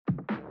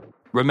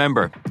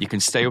Remember, you can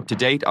stay up to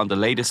date on the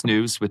latest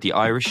news with the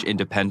Irish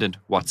Independent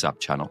WhatsApp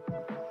channel.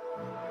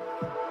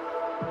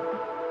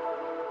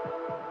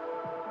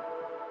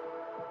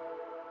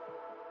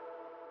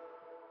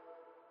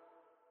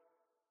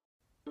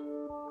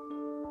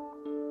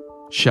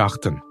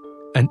 Seachtain,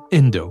 an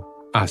Indo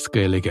as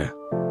Gaeilge.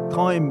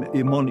 Táim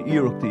I mon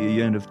iarachta I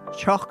dhéanamh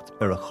teacht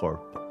ar a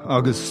chorp,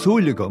 agus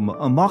súlagam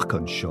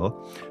amachchan seo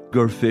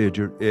gur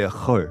féidir é a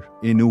chur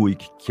in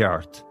uig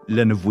ceart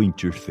lena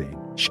bhaintir féin.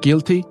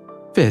 Scialtaí,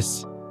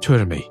 fis,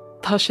 tuirmí.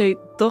 Tá sé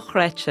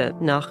dochreite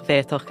nach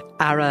bhéadach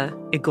ara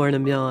I gcóna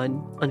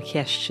meáin an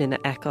cheist sin a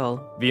eáil.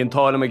 Bhí an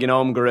tálam a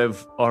gnám go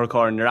raibh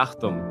áthacáir na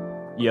reachtam.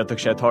 Iadach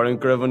sé táirn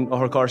go raibh an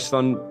áthacáir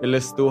san I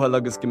list dúthal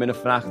agus go minic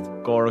freacht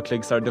gár a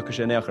clig sar ducha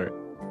sé néachar.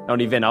 Ná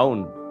ní bhín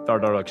ann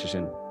dardarach sé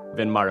sin.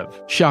 Bhín marabh.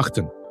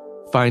 Seachtain.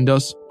 Find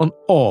us on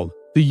all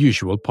the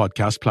usual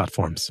podcast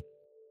platforms.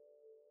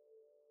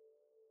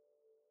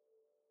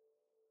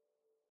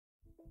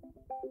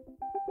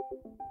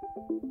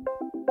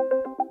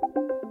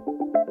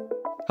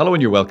 Hello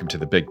and you're welcome to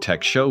the Big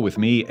Tech Show with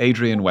me,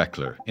 Adrian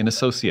Weckler, in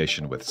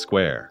association with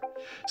Square.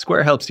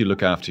 Square helps you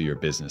look after your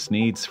business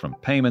needs from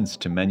payments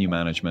to menu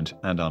management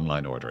and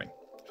online ordering.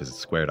 Visit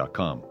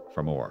square.com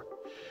for more.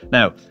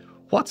 Now,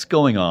 what's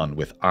going on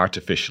with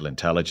artificial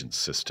intelligence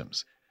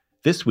systems?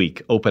 This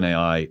week,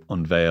 OpenAI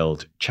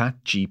unveiled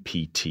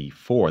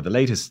ChatGPT-4, the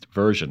latest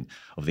version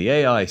of the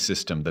AI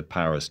system that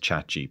powers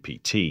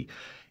ChatGPT.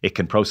 It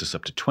can process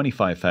up to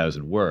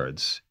 25,000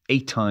 words,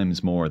 8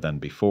 times more than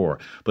before,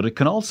 but it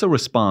can also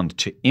respond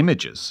to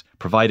images,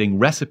 providing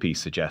recipe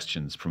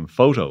suggestions from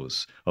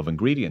photos of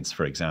ingredients,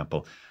 for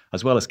example,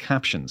 as well as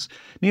captions.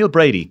 Neil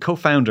Brady,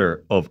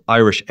 co-founder of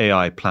Irish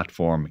AI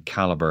platform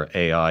Calibre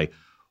AI,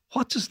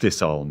 what does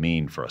this all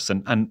mean for us,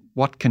 and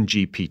what can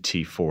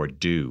GPT-4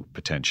 do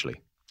potentially?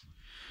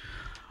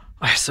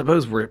 I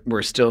suppose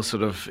we're still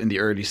sort of in the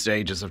early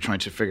stages of trying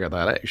to figure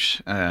that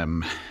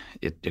out.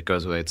 It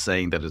goes without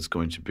saying that it's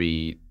going to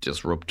be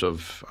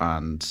disruptive,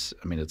 and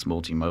I mean it's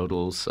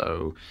multimodal,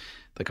 so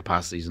the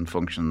capacities and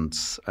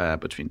functions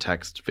between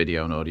text,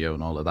 video, and audio,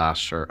 and all of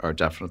that are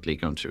definitely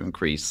going to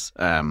increase.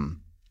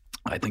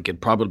 I think it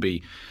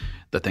probably,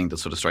 the thing that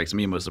sort of strikes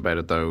me most about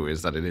it, though,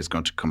 is that it is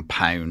going to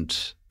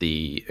compound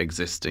the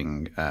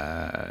existing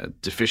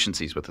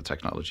deficiencies with the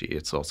technology.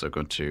 It's also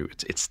going to,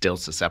 it's still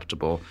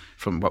susceptible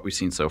from what we've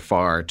seen so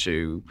far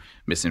to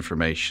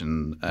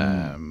misinformation,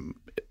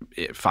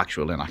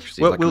 factual inaccuracies.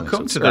 Well, we'll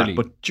come to that.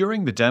 But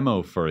during the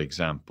demo, for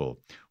example,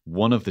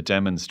 one of the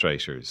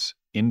demonstrators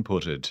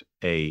inputted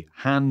a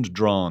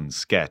hand-drawn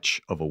sketch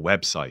of a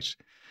website,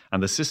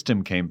 and the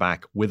system came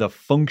back with a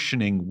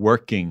functioning,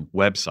 working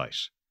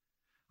website.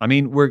 I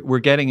mean, we're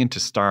getting into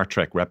Star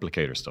Trek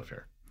replicator stuff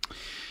here.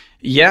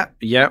 Yeah,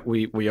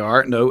 we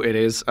are. No, it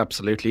is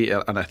absolutely,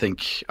 and I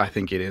think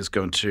it is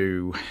going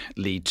to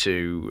lead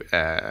to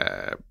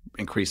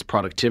increased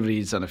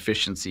productivities and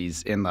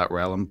efficiencies in that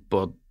realm.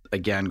 But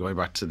again, going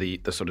back to the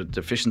sort of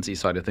deficiency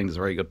side of things, a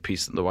very good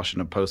piece in the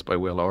Washington Post by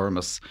Will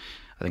Oramus,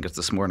 I think it's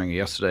this morning or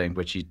yesterday, in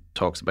which he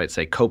talks about,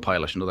 say,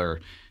 Copilot,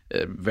 another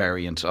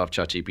variant of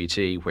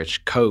ChatGPT,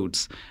 which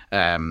codes.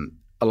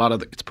 A lot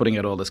of it's putting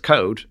out all this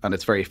code, and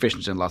it's very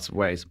efficient in lots of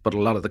ways, but a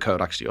lot of the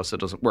code actually also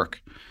doesn't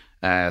work.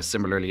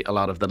 Similarly, a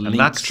lot of the links. And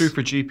that's true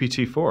for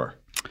GPT-4.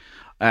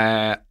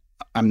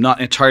 I'm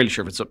not entirely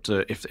sure if it's up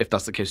to if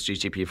that's the case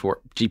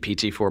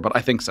GPT-4, but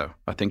I think so.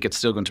 I think it's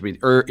still going to be.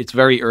 It's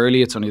very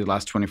early. It's only the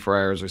last 24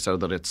 hours or so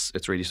that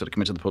it's really sort of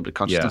come into the public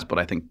consciousness. Yeah. But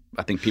I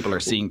think people are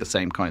seeing the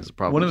same kinds of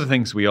problems. One of the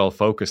things we all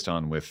focused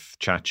on with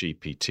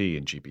ChatGPT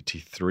and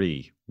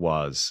GPT-3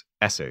 was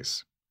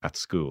essays at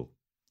school.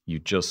 You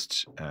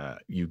just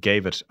you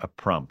gave it a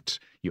prompt,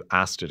 you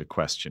asked it a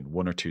question,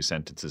 1 or 2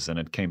 sentences, and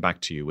it came back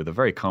to you with a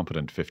very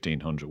competent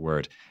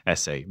 1,500-word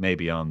essay,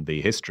 maybe on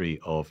the history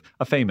of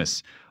a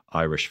famous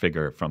Irish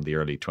figure from the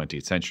early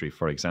 20th century,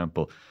 for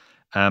example.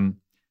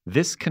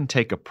 This can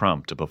take a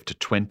prompt of up to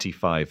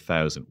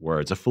 25,000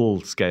 words, a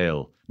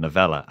full-scale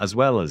novella, as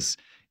well as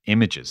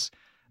images.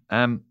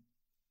 Do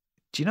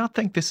you not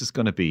think this is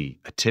going to be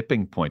a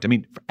tipping point? I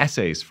mean, for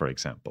essays, for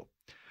example,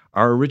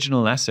 our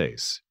original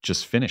essays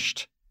just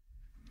finished.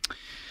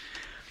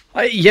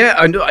 Yeah,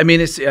 I know. I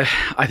mean, it's.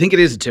 I think it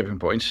is a tipping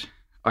point.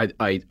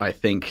 I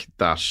think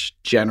that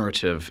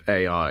generative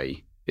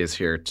AI is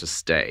here to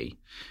stay.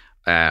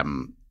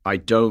 I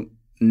don't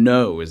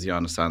know is the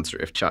honest answer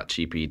if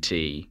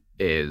ChatGPT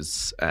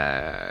is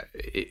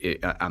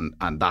and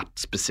that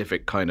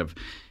specific kind of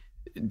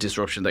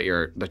disruption that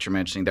you're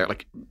mentioning there.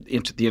 Like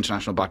the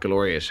International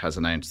Baccalaureate has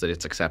announced that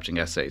it's accepting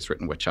essays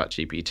written with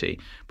ChatGPT,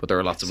 but there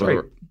are lots of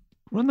other.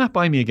 Run that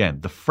by me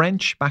again. The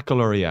French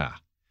Baccalaureate.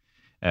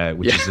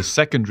 Which is a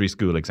secondary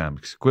school exam,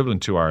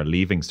 equivalent to our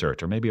leaving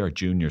cert or maybe our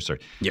junior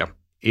cert. Yeah.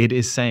 It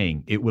is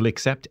saying it will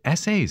accept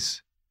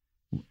essays.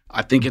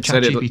 I think it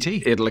said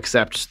it'll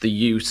accept the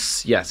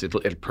use. Yes, it'll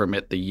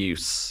permit the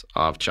use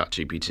of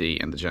ChatGPT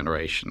in the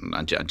generation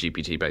and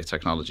GPT-based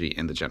technology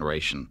in the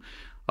generation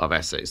of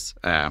essays.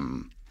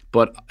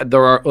 But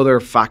there are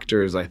other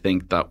factors, I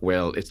think, that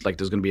will. It's like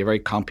there's going to be a very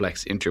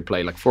complex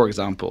interplay. Like, for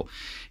example,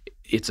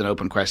 it's an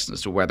open question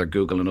as to whether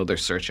Google and other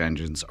search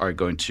engines are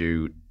going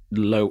to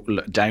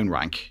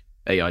downrank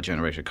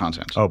AI-generated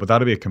content. Oh, but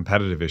that'd be a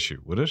competitive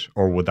issue, would it?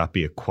 Or would that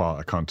be a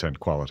content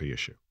quality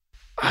issue?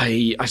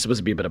 I suppose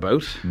it'd be a bit of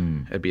both.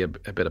 It'd be a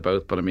bit of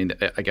both. But I mean,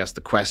 I guess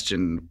the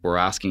question we're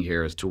asking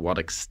here is to what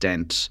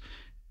extent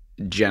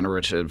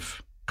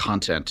generative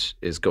content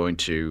is going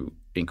to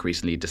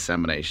increasingly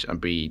disseminate and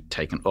be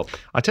taken up.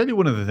 I'll tell you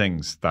one of the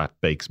things that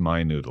bakes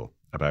my noodle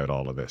about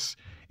all of this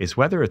is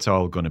whether it's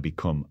all going to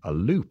become a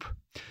loop.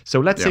 So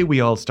let's say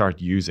we all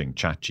start using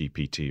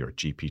ChatGPT or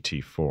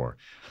GPT-4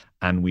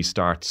 and we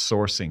start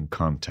sourcing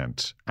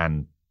content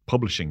and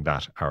publishing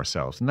that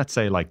ourselves. And let's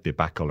say like the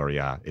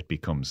baccalaureate, it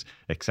becomes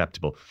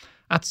acceptable.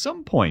 At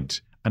some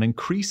point, an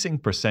increasing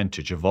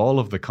percentage of all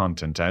of the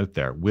content out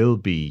there will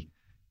be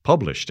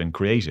published and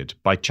created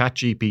by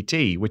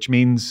ChatGPT, which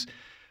means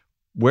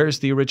where's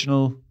the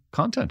original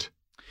content?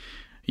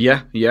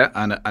 Yeah.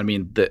 And I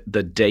mean,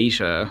 the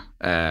data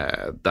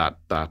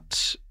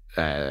that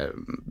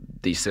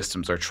these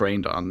systems are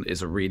trained on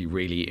is a really,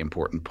 really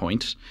important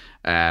point.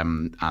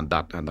 And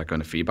that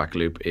kind of feedback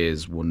loop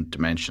is one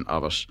dimension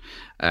of it.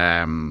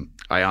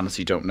 I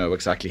honestly don't know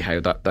exactly how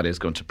that is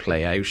going to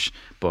play out,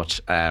 but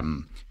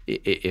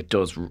it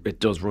does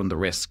run the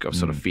risk of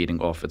sort of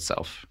feeding off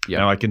itself. Yeah.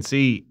 Now I can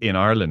see in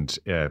Ireland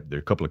there are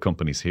a couple of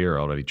companies here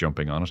already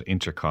jumping on it.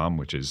 Intercom,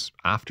 which is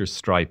after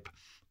Stripe,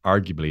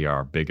 arguably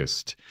our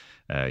biggest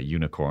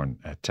unicorn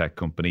tech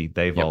company.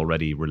 They've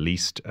already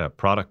released a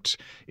product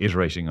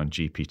iterating on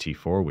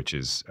GPT-4, which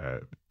is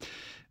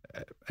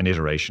an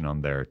iteration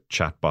on their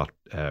chatbot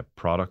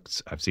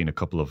products. I've seen a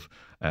couple of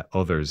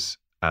others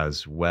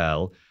as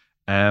well.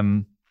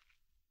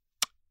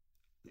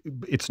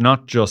 It's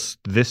not just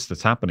this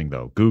that's happening,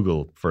 though.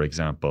 Google, for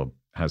example,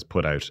 has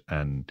put out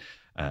an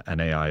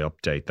AI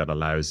update that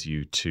allows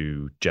you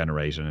to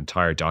generate an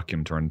entire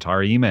document or an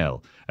entire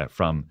email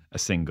from a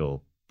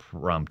single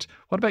prompt.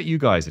 What about you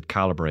guys at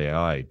Calibre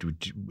AI?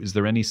 Is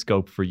there any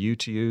scope for you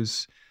to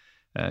use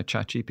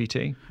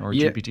ChatGPT or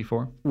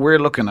GPT-4? We're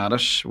looking at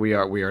it. We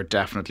are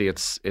definitely.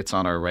 It's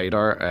on our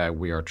radar.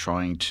 We're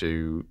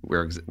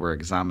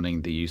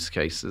examining the use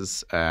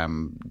cases.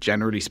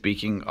 Generally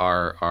speaking,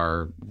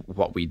 our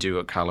what we do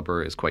at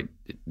Calibre is quite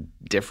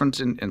different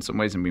in some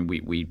ways. I mean,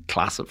 we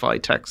classify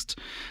text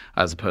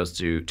as opposed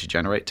to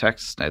generate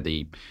text. Now,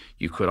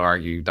 you could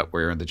argue that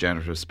we're in the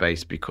generative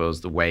space because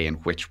the way in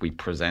which we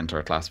present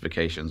our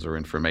classifications or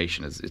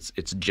information is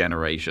it's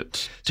generated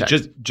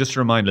text. So just to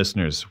remind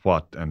listeners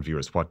and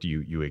viewers, what do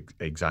you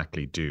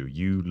exactly do?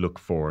 You look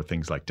for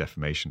things like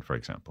defamation, for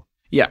example.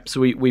 Yeah,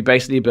 so we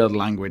basically build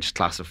language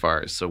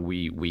classifiers. So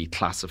we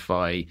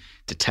classify,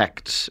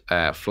 detect,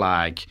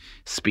 flag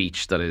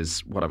speech that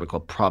is what I would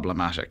call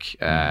problematic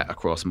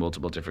across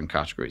multiple different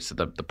categories. So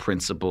the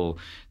principal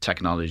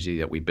technology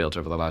that we built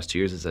over the last 2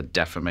 years is a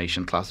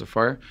defamation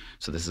classifier.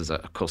 So this is a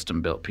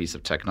custom-built piece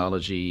of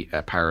technology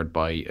powered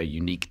by a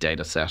unique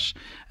data set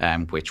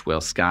which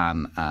will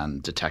scan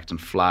and detect and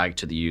flag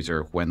to the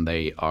user when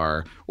they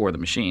are, or the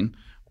machine,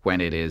 when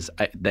it is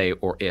they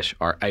or it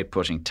are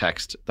outputting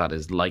text that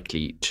is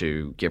likely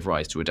to give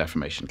rise to a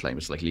defamation claim.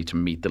 It's likely to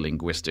meet the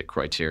linguistic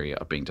criteria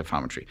of being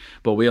defamatory.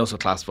 But we also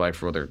classify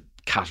for other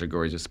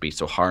categories of speech,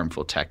 so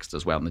harmful text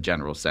as well in the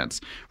general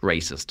sense,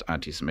 racist,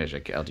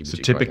 anti-Semitic, LGBT. So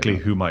typically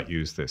who might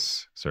use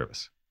this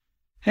service?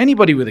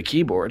 Anybody with a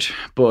keyboard,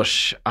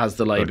 but as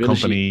the liability... A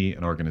company,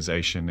 an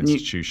organization,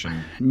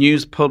 institution?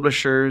 News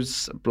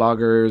publishers,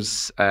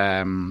 bloggers,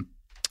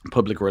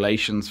 public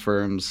relations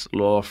firms,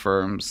 law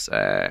firms,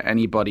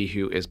 anybody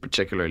who is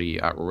particularly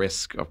at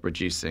risk of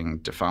producing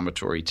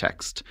defamatory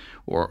text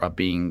or of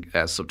being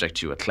subject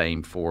to a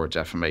claim for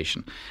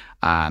defamation.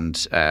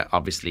 And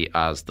obviously,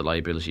 as the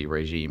liability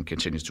regime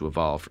continues to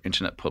evolve for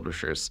internet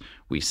publishers,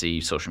 we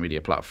see social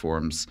media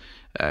platforms,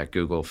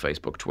 Google,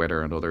 Facebook,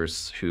 Twitter, and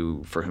others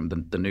for whom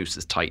the noose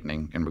is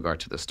tightening in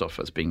regard to this stuff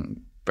as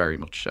being very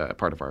much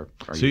part of our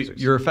users. So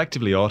you're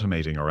effectively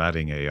automating or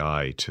adding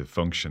AI to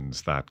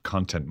functions that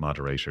content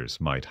moderators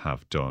might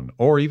have done,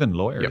 or even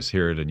lawyers.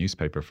 Here at a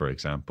newspaper, for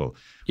example,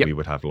 we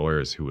would have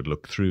lawyers who would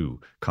look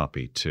through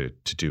copy to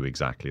do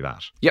exactly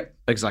that. Yep,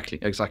 exactly.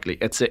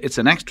 It's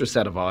an extra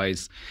set of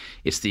eyes.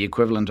 It's the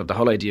equivalent of the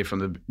whole idea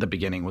from the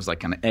beginning was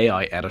like an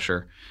AI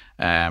editor.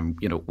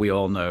 We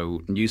all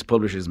know news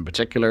publishers in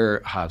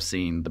particular have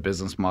seen the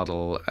business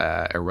model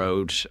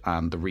erode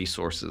and the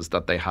resources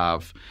that they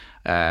have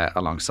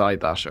alongside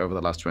that over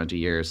the last 20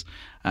 years.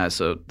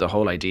 So the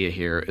whole idea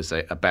here is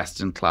a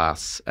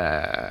best-in-class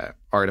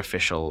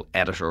artificial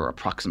editor or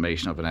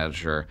approximation of an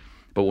editor,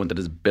 but one that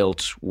is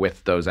built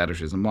with those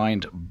editors in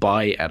mind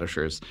by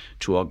editors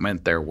to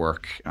augment their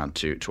work and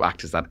to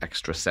act as that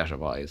extra set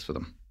of eyes for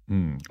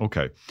them.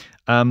 Okay.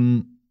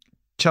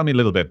 Tell me a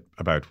little bit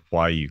about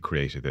why you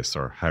created this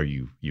or how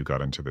you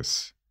got into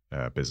this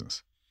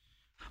business.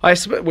 It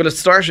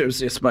started,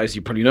 as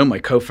you probably know, my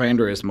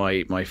co-founder is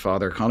my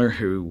father, Conor,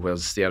 who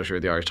was the editor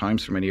of the Irish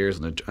Times for many years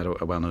and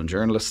a well-known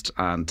journalist.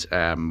 And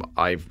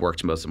I've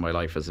worked most of my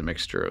life as a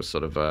mixture of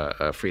sort of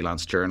a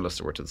freelance journalist.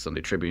 I worked at the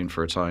Sunday Tribune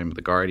for a time,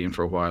 The Guardian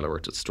for a while. I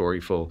worked at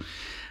Storyful.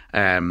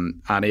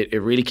 And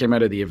it really came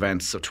out of the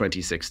events of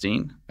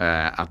 2016.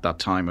 At that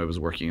time, I was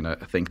working in a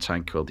think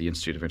tank called the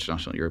Institute of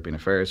International European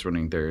Affairs,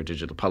 running their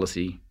digital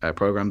policy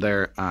program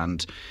there.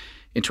 And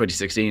in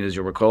 2016, as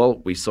you'll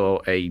recall, we saw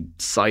a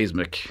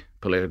seismic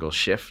political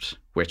shift,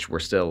 which we're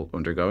still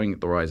undergoing,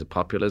 the rise of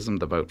populism,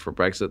 the vote for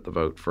Brexit, the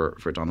vote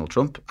for Donald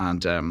Trump.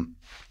 And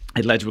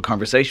it led to a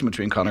conversation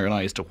between Conor and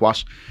I as to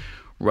what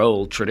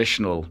role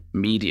traditional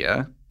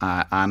media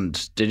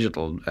and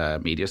digital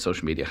media,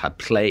 social media, had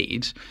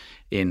played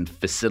in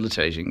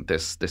facilitating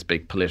this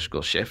big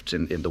political shift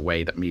in the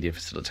way that media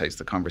facilitates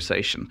the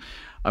conversation.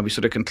 And we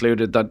sort of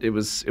concluded that it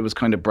was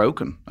kind of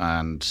broken,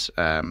 and sort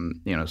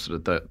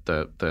of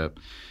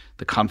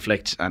the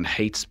conflict and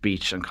hate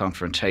speech and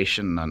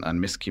confrontation and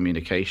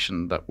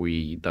miscommunication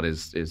that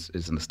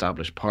is an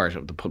established part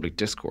of the public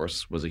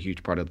discourse was a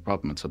huge part of the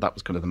problem. And so that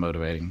was kind of the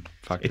motivating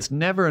factor. It's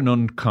never an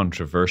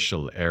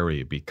uncontroversial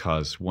area,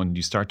 because when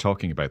you start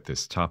talking about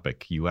this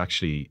topic, you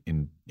actually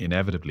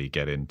inevitably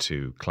get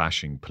into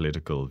clashing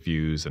political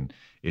views and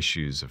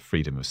issues of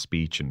freedom of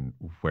speech and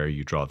where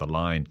you draw the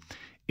line.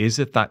 Is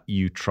it that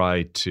you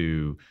try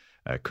to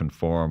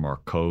conform or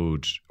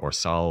code or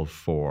solve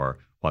for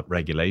what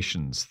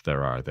regulations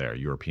there are there,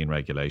 European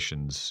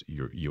regulations,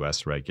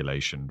 US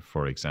regulation,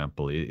 for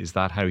example? Is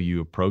that how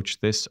you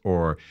approach this?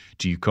 Or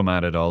do you come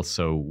at it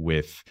also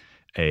with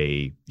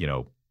a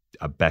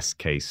best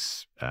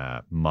case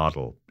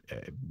model,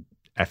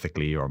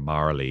 ethically or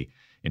morally,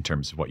 in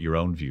terms of what your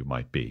own view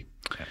might be?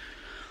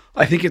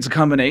 I think it's a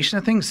combination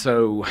of things.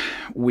 So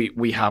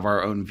we have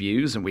our own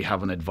views, and we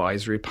have an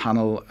advisory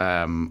panel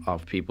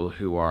of people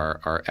who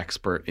are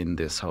expert in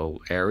this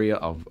whole area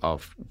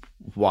of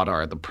what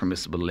are the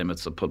permissible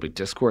limits of public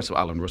discourse. So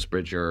Alan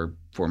Rusbridger,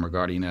 former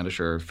Guardian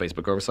editor,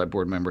 Facebook Oversight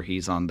Board member,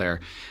 he's on there.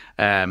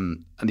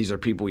 And these are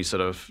people we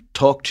sort of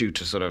talk to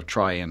sort of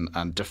try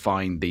and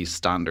define these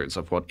standards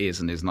of what is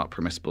and is not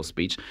permissible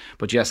speech.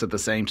 But yes, at the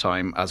same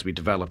time, as we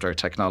developed our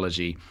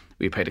technology,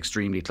 we paid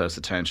extremely close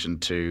attention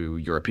to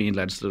European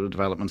legislative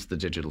developments, the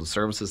Digital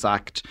Services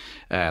Act,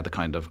 the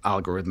kind of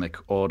algorithmic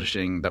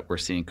auditing that we're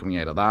seeing coming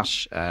out of that.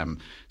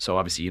 So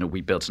obviously,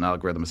 we built an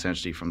algorithm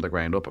essentially from the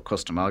ground up, a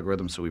custom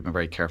algorithm. So we've been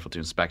very careful to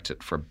inspect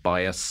it for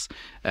bias,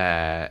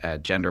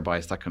 gender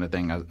bias, that kind of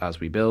thing as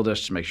we build it,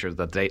 to make sure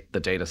that the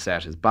data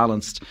set is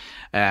balanced.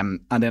 And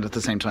then at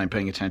the same time,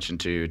 paying attention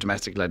to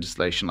domestic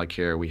legislation. Like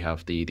here, we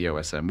have the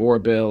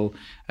OSM bill.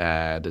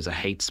 There's a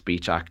Hate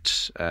Speech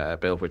Act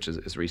bill, which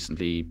is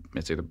recently,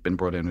 it's either been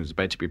brought in or is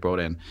about to be brought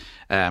in.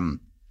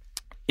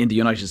 In the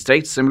United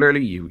States,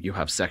 similarly, you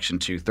have Section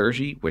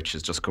 230, which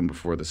has just come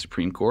before the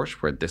Supreme Court,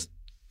 where this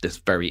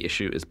very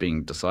issue is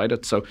being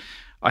decided. So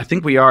I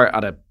think we are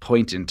at a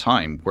point in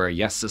time where,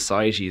 yes,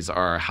 societies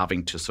are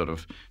having to sort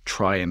of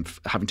try and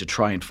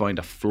find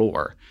a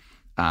floor,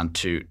 and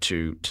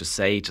to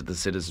say to the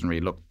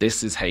citizenry, look,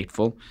 this is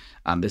hateful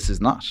and this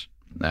is not.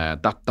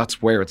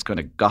 That's where it's going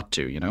to got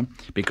to,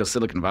 because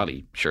Silicon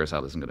Valley sure as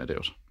hell isn't going to do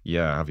it.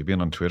 Yeah. Have you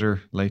been on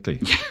Twitter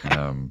lately?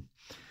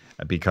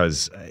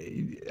 Because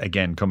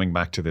again, coming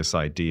back to this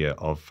idea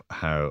of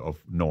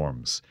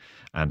norms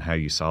and how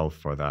you solve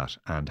for that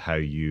and how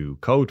you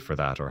code for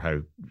that, or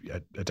how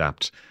you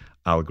adapt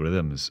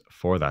algorithms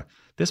for that.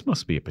 This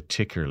must be a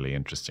particularly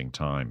interesting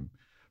time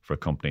for a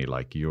company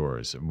like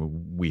yours.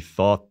 We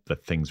thought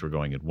that things were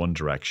going in one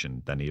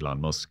direction, then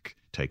Elon Musk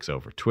takes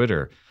over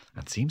Twitter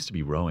and seems to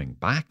be rowing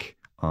back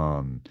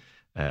on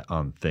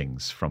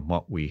things. From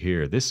what we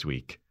hear this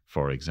week,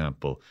 for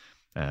example,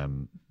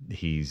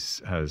 he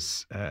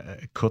has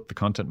cut the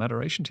content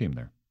moderation team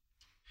there.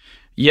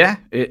 Yeah,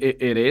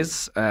 it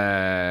is.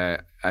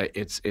 It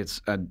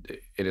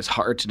is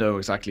hard to know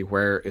exactly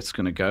where it's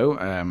going to go.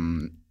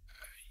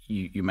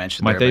 You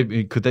mentioned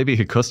could they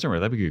be a customer?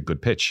 That'd be a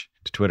good pitch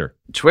to Twitter.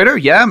 Twitter,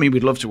 yeah. I mean,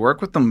 we'd love to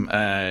work with them.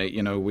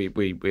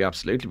 We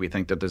absolutely, we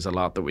think that there's a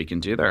lot that we can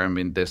do there. I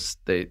mean,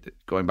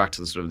 going back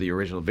to the sort of the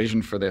original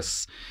vision for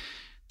this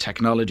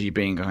technology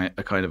being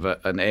a kind of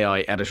an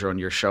AI editor on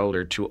your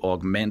shoulder to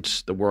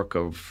augment the work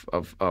of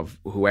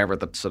whoever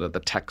that sort of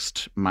the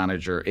text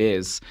manager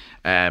is.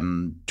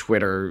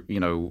 Twitter,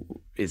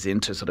 is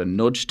into sort of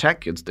nudge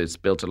tech. It's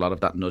built a lot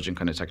of that nudging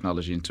kind of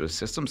technology into a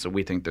system. So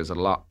we think there's a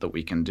lot that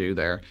we can do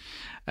there.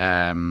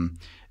 I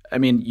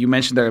mean, you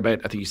mentioned there about,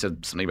 I think you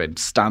said something about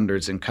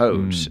standards in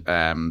code.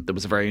 There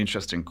was a very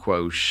interesting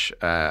quote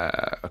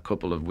a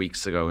couple of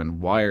weeks ago in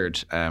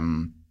Wired.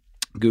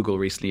 Google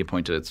recently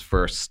appointed its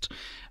first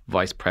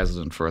vice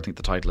president for, I think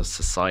the title is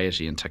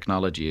Society and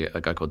Technology,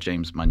 a guy called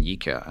James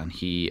Manyika, and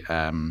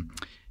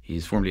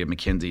he's formerly at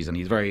McKinsey's, and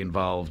he's very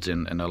involved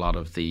in a lot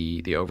of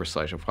the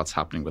oversight of what's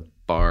happening with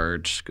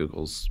Bard,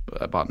 Google's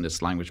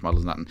botanist language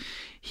models, and that. And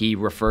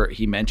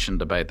he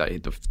mentioned about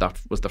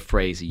that was the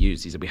phrase he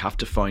used. He said we have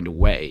to find a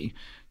way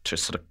to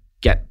sort of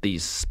get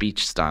these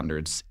speech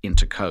standards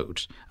into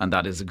code, and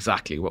that is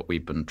exactly what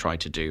we've been trying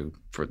to do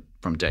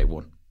from day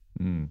one.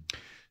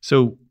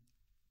 So,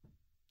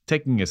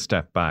 taking a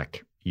step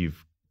back,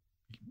 you've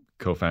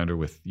co-founder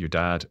with your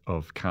dad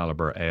of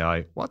Calibre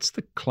AI. What's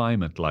the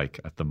climate like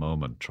at the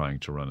moment trying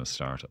to run a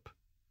startup?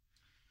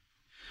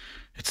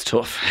 It's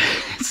tough.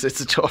 It's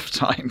a tough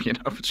time,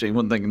 between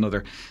one thing and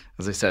another.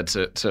 As I said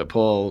to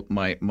Paul,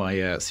 my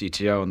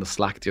CTO, on the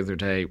Slack the other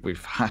day,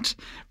 we've had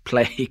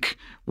plague,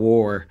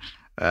 war,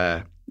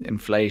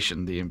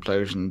 inflation, the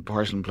partial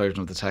implosion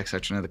of the tech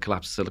sector, and the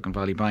collapse of Silicon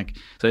Valley Bank.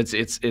 So it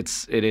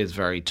is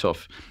very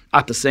tough.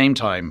 At the same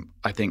time,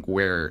 I think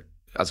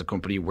as a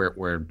company,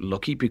 we're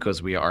lucky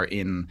because we are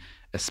in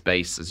a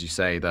space, as you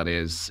say,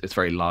 it's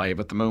very live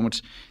at the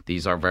moment.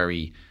 These are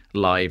very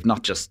live,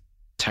 not just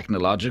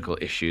technological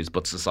issues,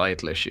 but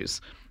societal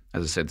issues.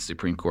 As I said, the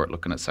Supreme Court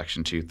looking at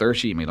Section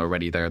 230. I mean,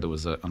 already there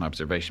was an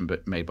observation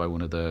made by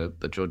one of the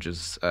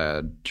judges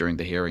during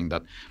the hearing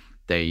that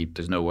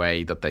there's no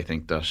way that they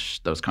think that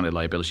those kind of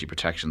liability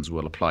protections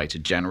will apply to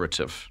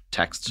generative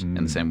text in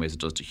the same way as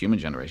it does to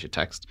human-generated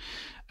text.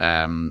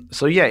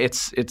 So yeah,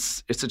 it's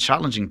a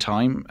challenging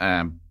time,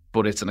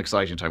 but it's an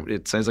exciting time.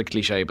 It sounds like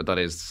cliche, but that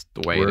is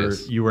the way it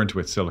is. You weren't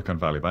with Silicon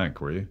Valley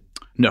Bank, were you?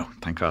 No,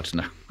 thank God,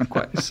 no.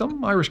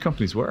 Some Irish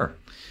companies were.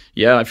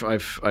 Yeah,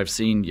 I've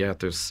seen. Yeah,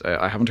 there's.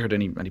 I haven't heard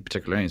any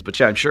particular names, but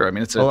yeah, I'm sure. I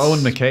mean, it's. Owen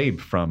McCabe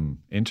from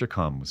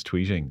Intercom was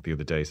tweeting the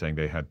other day saying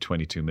they had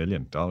 $22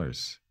 million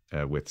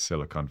with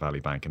Silicon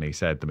Valley Bank, and he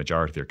said the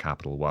majority of their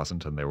capital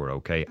wasn't, and they were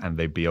okay, and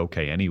they'd be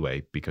okay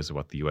anyway because of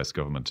what the US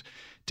government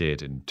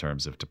did in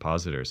terms of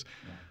depositors.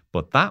 Yeah.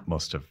 But that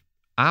must have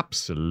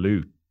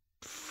absolutely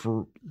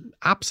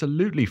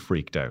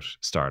freaked out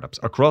startups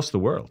across the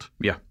world.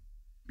 Yeah.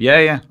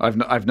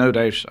 I've no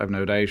doubt.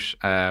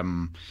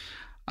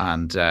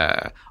 And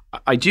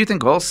I do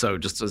think also,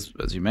 just as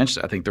you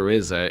mentioned, I think there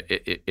is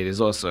it is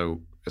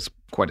also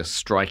quite a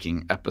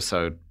striking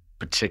episode,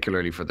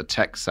 particularly for the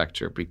tech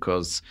sector,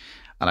 because,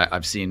 and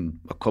I've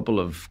seen a couple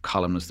of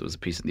columnists. There was a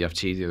piece in the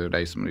FT the other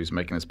day, somebody was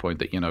making this point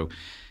that,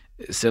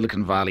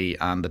 Silicon Valley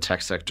and the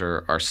tech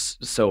sector are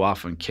so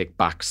often kicked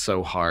back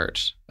so hard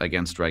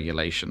against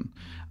regulation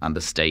and the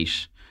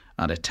state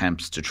and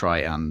attempts to try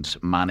and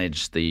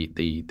manage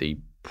the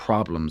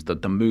problems,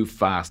 that the move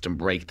fast and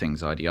break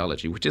things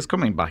ideology, which is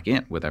coming back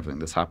in with everything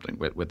that's happening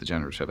with the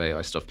generative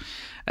AI stuff.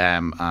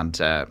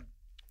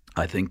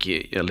 I think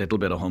a little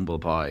bit of humble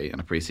pie and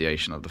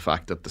appreciation of the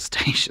fact that the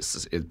state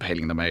is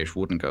bailing them out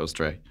wouldn't go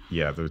astray.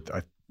 Yeah,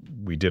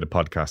 we did a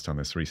podcast on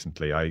this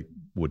recently. I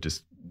would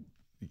just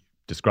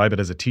describe it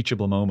as a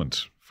teachable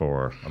moment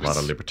for a lot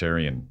of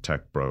libertarian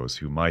tech bros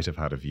who might have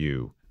had a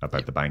view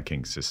about the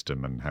banking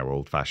system and how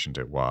old-fashioned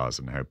it was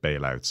and how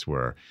bailouts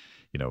were,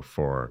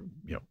 for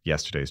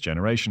yesterday's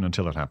generation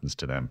until it happens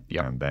to them.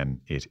 Yeah. And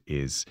then it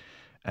is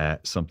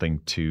something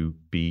to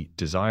be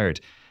desired.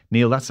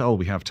 Neil, that's all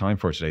we have time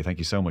for today. Thank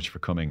you so much for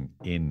coming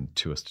in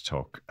to us to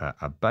talk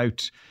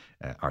about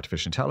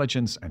artificial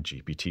intelligence and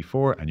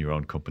GPT-4 and your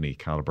own company,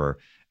 Calibre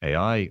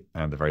AI,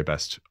 and the very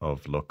best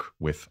of luck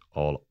with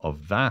all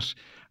of that.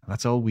 And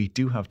that's all we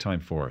do have time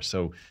for.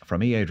 So from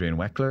me, Adrian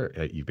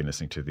Weckler, you've been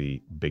listening to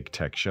the Big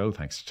Tech Show.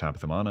 Thanks to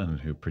Tabitha Monaghan,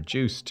 who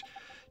produced,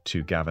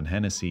 to Gavin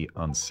Hennessy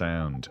on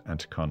sound, and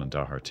to Conan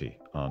Doherty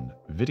on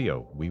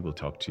video. We will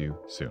talk to you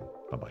soon.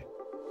 Bye-bye.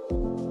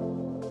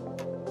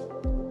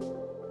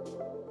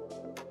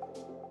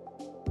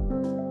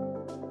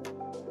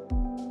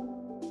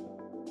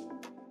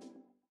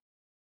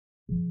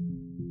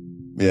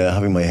 Yeah,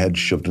 having my head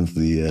shoved into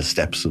the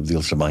steps of the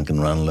Ulster Bank in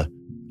Ranelagh,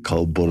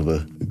 cold butt of a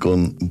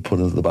gun put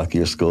into the back of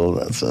your skull,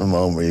 that's a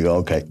moment where you go,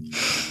 okay,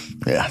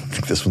 yeah, I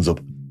think this one's up.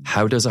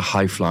 How does a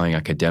high-flying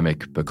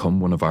academic become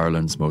one of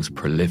Ireland's most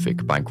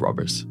prolific bank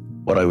robbers?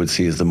 What I would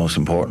see as the most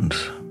important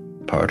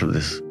part of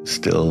this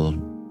still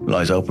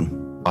lies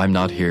open. I'm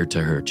Not Here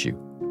to Hurt You,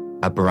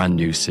 a brand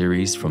new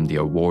series from the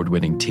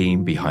award-winning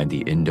team behind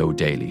the Indo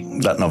Daily.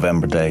 That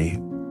November day,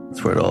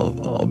 that's where it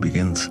all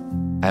begins.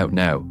 Out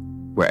now,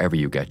 wherever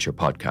you get your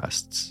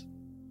podcasts.